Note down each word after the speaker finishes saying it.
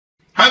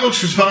Hi folks,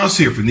 Chris Voss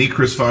here from the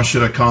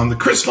ChrisVossShow.com, the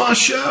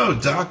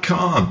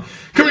ChrisVossShow.com.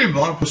 Coming to a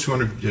blog post we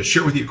want to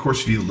share with you, of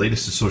course, the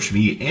latest in social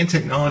media and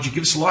technology.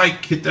 Give us a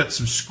like, hit that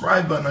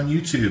subscribe button on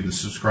YouTube, and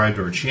subscribe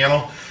to our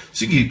channel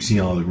so you can keep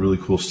seeing all the really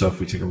cool stuff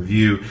we take a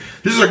review.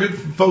 This is our good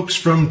folks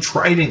from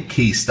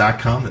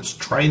TridentCase.com. That's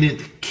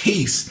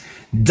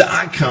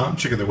TridentCase.com.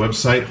 Check out their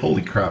website.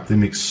 Holy crap, they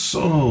make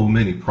so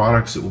many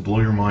products that will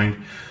blow your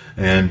mind.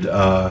 And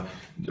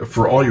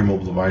for all your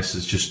mobile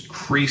devices, just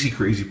crazy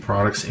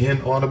products, and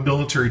a lot of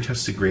military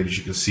tested grade, as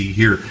you can see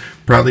here.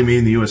 Proudly made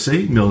in the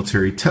USA,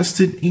 military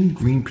tested in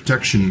green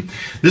protection.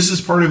 This is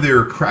part of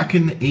their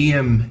Kraken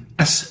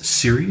A.M.S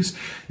series.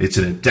 It's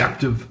an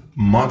adaptive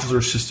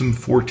modular system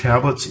for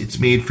tablets. It's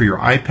made for your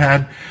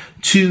iPad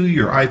 2,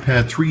 your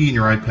iPad 3, and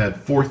your iPad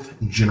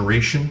 4th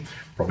generation.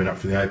 Probably not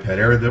for the iPad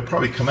Air. They'll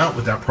probably come out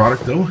with that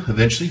product, though,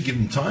 eventually, give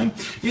them time.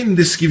 And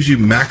this gives you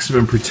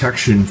maximum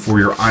protection for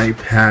your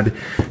iPad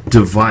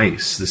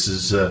device. This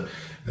is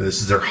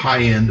their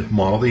high-end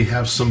model. They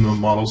have some of the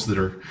models that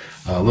are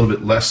a little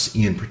bit less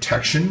in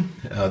protection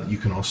that you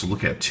can also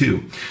look at,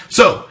 too.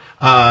 So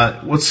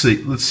let's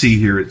see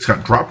here. It's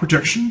got drop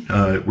protection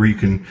where you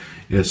can.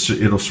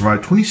 It'll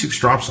survive 26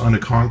 drops onto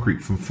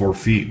concrete from 4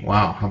 feet.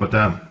 Wow, how about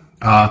that?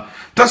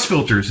 Dust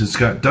filters. It's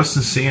got dust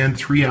and sand,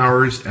 3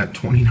 hours at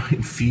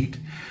 29 feet,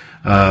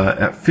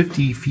 at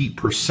 50 feet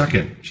per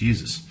second.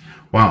 Jesus.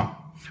 Wow.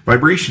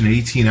 Vibration,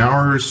 18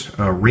 hours.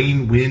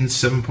 Rain, wind,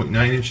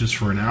 7.9 inches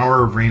for an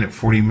hour of rain at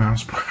 40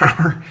 miles per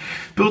hour.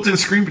 Built-in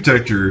screen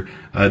protector.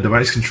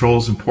 Device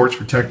controls and ports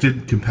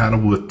protected.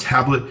 Compatible with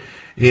tablet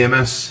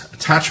A.M.S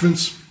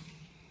attachments.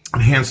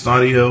 Enhanced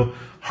audio.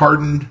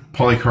 Hardened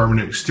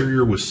polycarbonate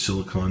exterior with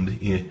silicone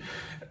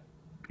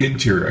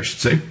interior, I should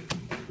say.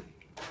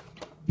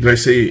 Did I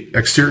say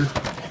exterior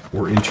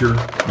or interior?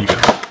 You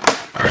got it.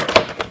 All right.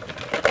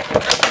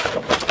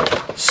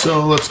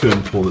 So let's go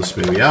ahead and pull this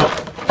baby out.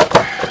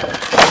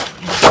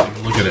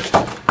 Look at it.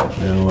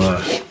 Now,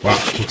 wow,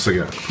 looks like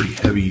a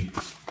pretty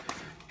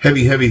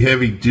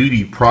heavy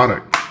duty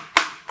product.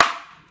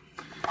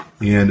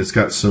 And it's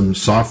got some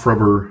soft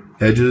rubber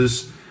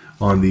edges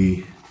on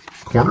the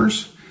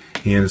corners,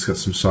 and it's got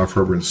some soft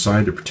rubber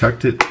inside to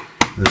protect it.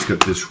 And it's got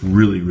this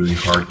really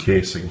hard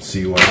case. I can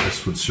see why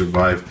this would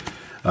survive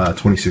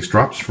 26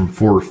 drops from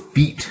 4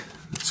 feet.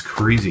 That's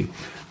crazy.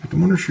 I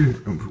wonder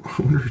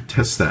who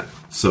tests that.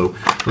 So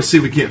let's see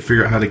if we can't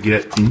figure out how to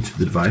get into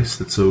the device.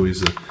 That's always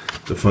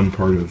the fun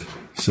part of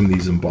some of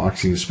these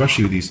unboxings,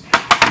 especially with these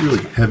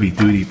really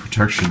heavy-duty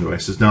protection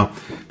devices. Now,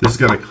 this has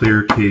got a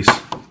clear case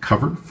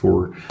cover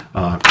for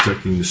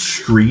protecting the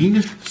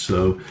screen.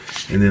 So,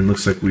 and then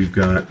looks like we've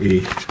got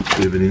a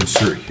bit of an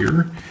insert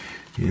here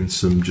and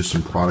just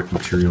some product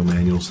material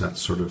manuals, that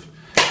sort of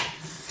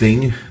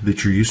thing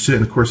that you're used to.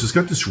 And of course, it's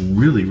got this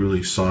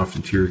really soft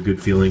interior,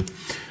 good feeling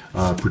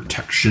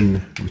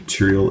protection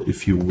material,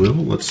 if you will.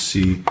 Let's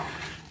see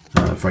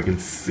if I can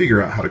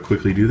figure out how to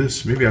quickly do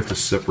this. Maybe I have to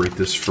separate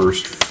this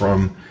first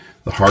from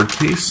the hard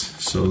case.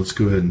 So let's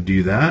go ahead and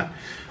do that.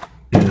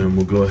 And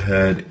we'll go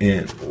ahead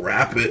and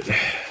wrap it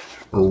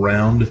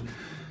around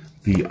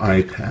the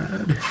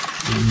iPad.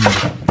 And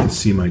you can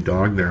see my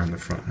dog there on the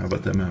front. How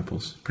about them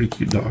apples? Pretty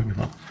cute dog,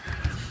 huh?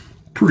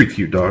 Pretty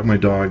cute dog. My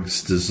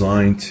dog's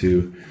designed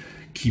to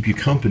keep you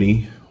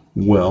company.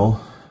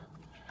 Well,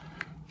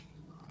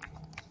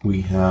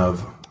 we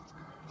have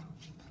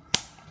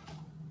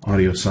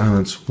audio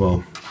silence.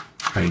 Well,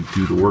 I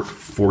do the work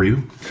for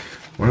you.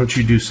 Why don't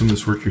you do some of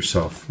this work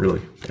yourself,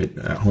 really,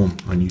 at home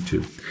on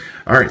YouTube?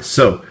 All right,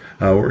 so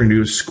what we're going to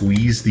do is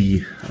squeeze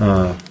the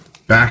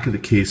back of the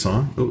case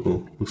on.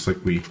 Oh, looks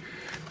like we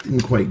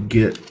didn't quite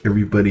get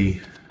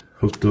everybody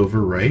hooked over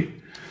right.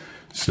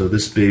 So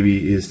this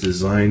baby is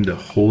designed to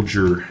hold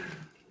your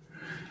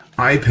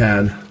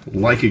iPad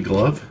like a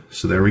glove.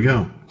 So there we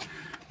go.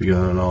 We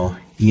got it all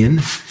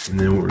in. And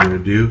then what we're going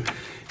to do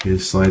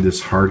is slide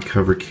this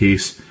hardcover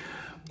case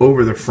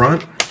over the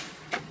front.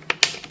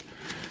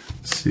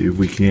 Let's see if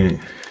we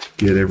can't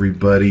get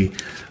everybody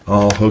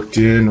all hooked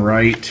in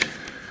right.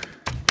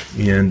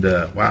 And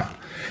wow.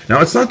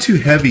 Now it's not too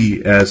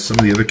heavy as some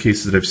of the other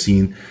cases that I've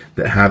seen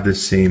that have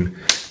this same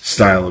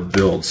style of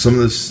build. Some of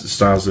the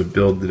styles of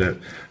build that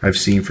I've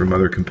seen from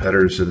other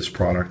competitors of this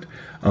product,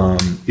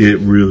 it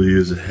really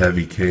is a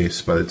heavy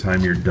case by the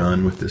time you're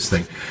done with this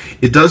thing.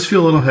 It does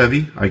feel a little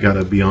heavy, I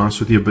gotta be honest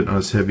with you, but not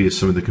as heavy as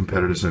some of the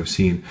competitors I've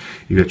seen.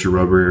 You got your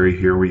rubber area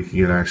here where you can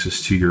get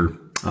access to your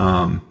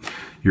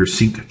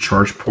sync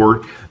charge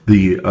port.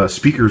 The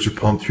speakers are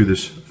pumped through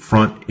this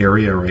front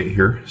area right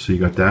here, so you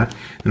got that.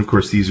 And of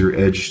course these are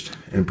edged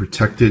and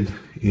protected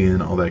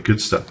and all that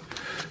good stuff.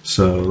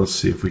 So let's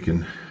see if we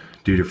can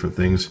do different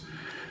things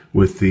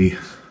with the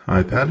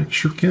iPad. It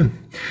sure can.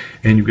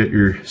 And you've got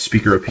your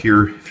speaker up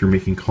here if you're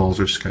making calls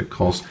or Skype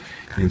calls.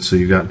 And so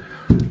you've got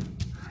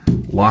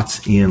lots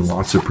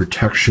of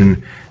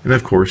protection. And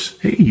of course,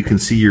 hey, you can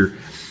see your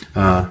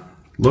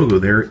logo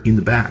there in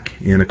the back.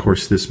 And of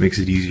course, this makes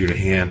it easier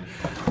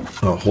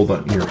to hold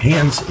on in your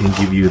hands and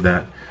give you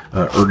that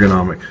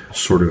ergonomic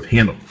sort of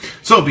handle.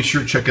 So be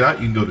sure to check it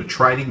out. You can go to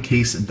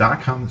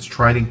tridentcase.com. That's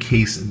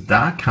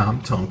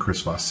tridentcase.com. Tell them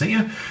Chris Voss sent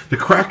you. The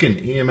Kraken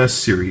A.M.S.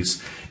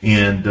 series,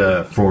 and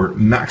for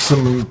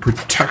maximum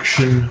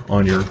protection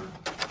on your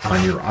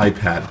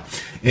iPad.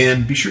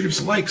 And be sure to give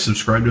us a like,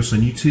 subscribe to us on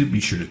YouTube. Be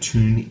sure to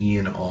tune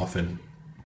in often.